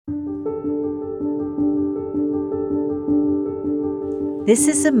This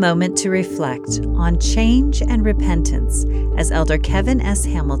is a moment to reflect on change and repentance as Elder Kevin S.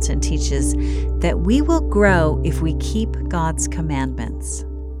 Hamilton teaches that we will grow if we keep God's commandments.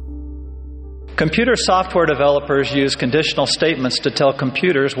 Computer software developers use conditional statements to tell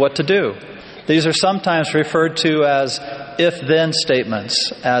computers what to do. These are sometimes referred to as if-then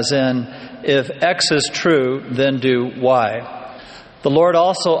statements, as in, if X is true, then do Y. The Lord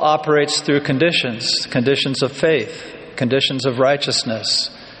also operates through conditions of faith, conditions of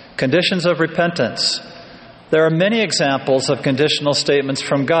righteousness, conditions of repentance. There are many examples of conditional statements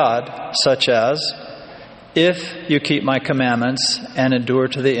from God, such as, if you keep my commandments and endure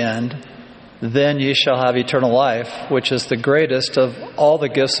to the end, then ye shall have eternal life, which is the greatest of all the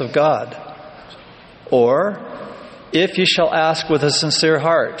gifts of God. Or, if ye shall ask with a sincere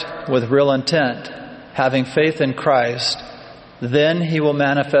heart, with real intent, having faith in Christ, then he will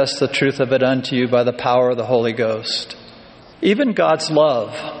manifest the truth of it unto you by the power of the Holy Ghost. Even God's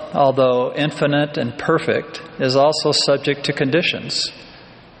love, although infinite and perfect, is also subject to conditions.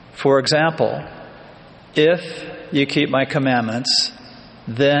 For example, if ye keep my commandments,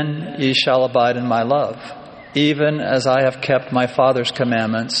 then ye shall abide in my love, even as I have kept my Father's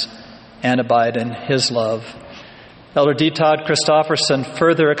commandments and abide in his love. Elder D. Todd Christofferson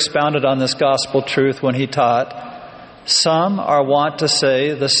further expounded on this gospel truth when he taught, some are wont to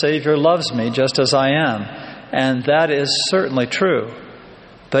say, the Savior loves me just as I am, and that is certainly true.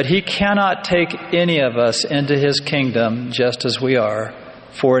 But he cannot take any of us into his kingdom just as we are,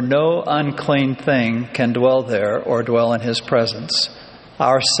 for no unclean thing can dwell there or dwell in his presence.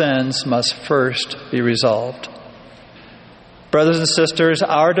 Our sins must first be resolved. Brothers and sisters,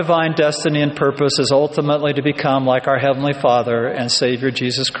 our divine destiny and purpose is ultimately to become like our Heavenly Father and Savior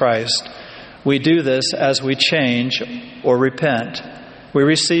Jesus Christ. We do this as we change or repent. We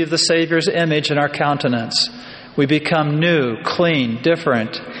receive the Savior's image in our countenance. We become new, clean,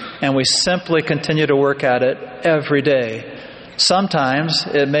 different, and we simply continue to work at it every day. Sometimes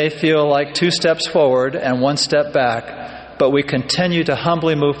it may feel like 2 steps forward and 1 step back, but we continue to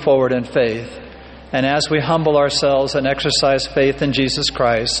humbly move forward in faith. And as we humble ourselves and exercise faith in Jesus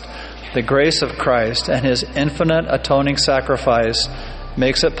Christ, the grace of Christ and his infinite atoning sacrifice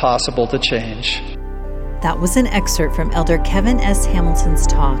makes it possible to change. That was an excerpt from Elder Kevin S. Hamilton's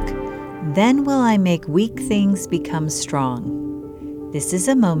talk, Then Will I Make Weak Things Become Strong. This is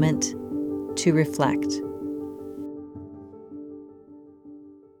a moment to reflect.